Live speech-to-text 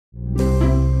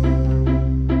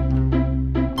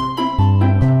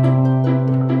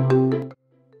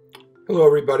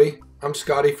everybody, I'm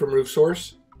Scotty from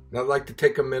RoofSource, and I'd like to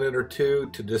take a minute or two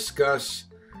to discuss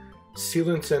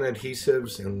sealants and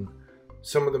adhesives and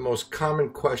some of the most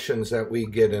common questions that we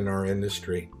get in our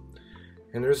industry.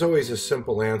 And there's always a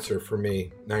simple answer for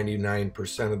me,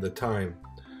 99% of the time.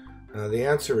 The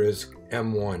answer is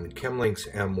M-1, CHEMLINK's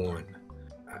M-1.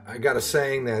 I got a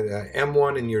saying that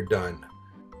M-1 and you're done.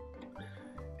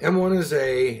 M-1 is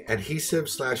a adhesive /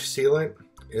 sealant.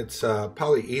 It's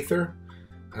polyether.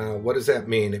 What does that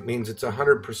mean? It means it's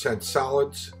 100%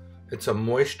 solids. It's a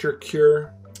moisture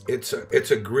cure. It's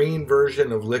a green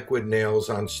version of liquid nails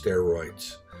on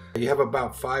steroids. You have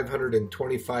about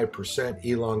 525%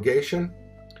 elongation.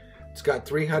 It's got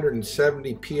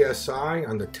 370 psi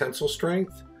on the tensile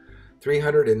strength,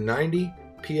 390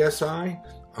 psi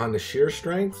on the shear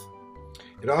strength.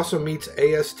 It also meets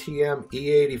ASTM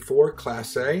E84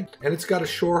 Class A, and it's got a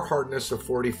shore hardness of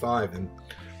 45. And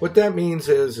what that means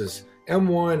is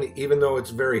M1, even though it's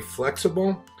very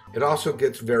flexible, it also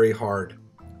gets very hard.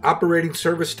 Operating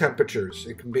service temperatures,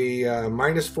 it can be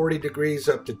minus 40 degrees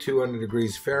up to 200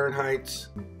 degrees Fahrenheit.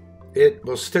 It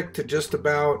will stick to just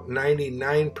about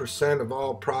 99% of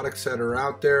all products that are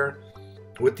out there,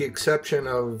 with the exception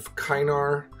of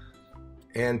Kynar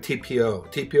and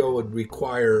TPO. TPO would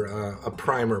require a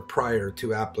primer prior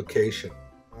to application.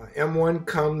 M1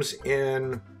 comes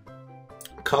in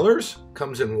colors,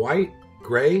 comes in white,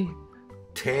 gray,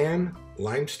 tan,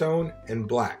 limestone, and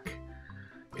black.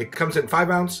 It comes in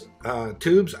 5-ounce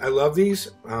tubes. I love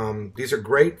these. These are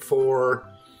great for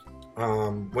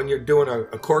when you're doing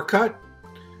a core cut.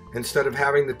 Instead of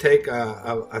having to take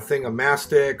a thing of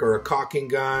mastic or a caulking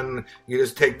gun, you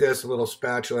just take this, a little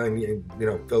spatula, and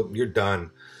you're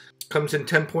done. Comes in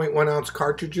 10.1 ounce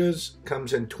cartridges.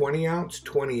 Comes in 20 ounce,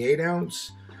 28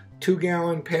 ounce,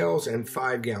 2-gallon pails, and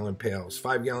 5-gallon pails.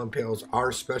 5-gallon pails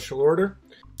are special order.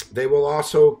 They will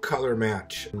also color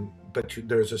match, but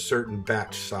there's a certain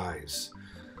batch size.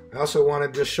 I also want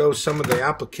to just show some of the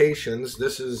applications.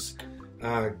 This is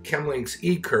CHEMLINK's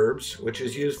E-Curbs, which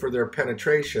is used for their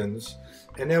penetrations,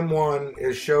 and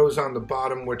M1 shows on the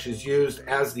bottom, which is used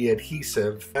as the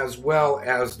adhesive as well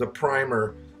as the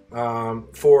primer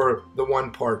for the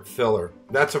 1-part filler.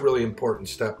 That's a really important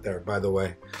step there, by the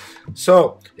way.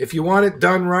 So if you want it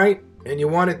done right and you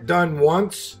want it done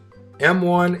once,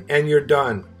 M1 and you're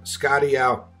done. Scotty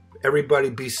out. Everybody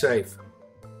be safe.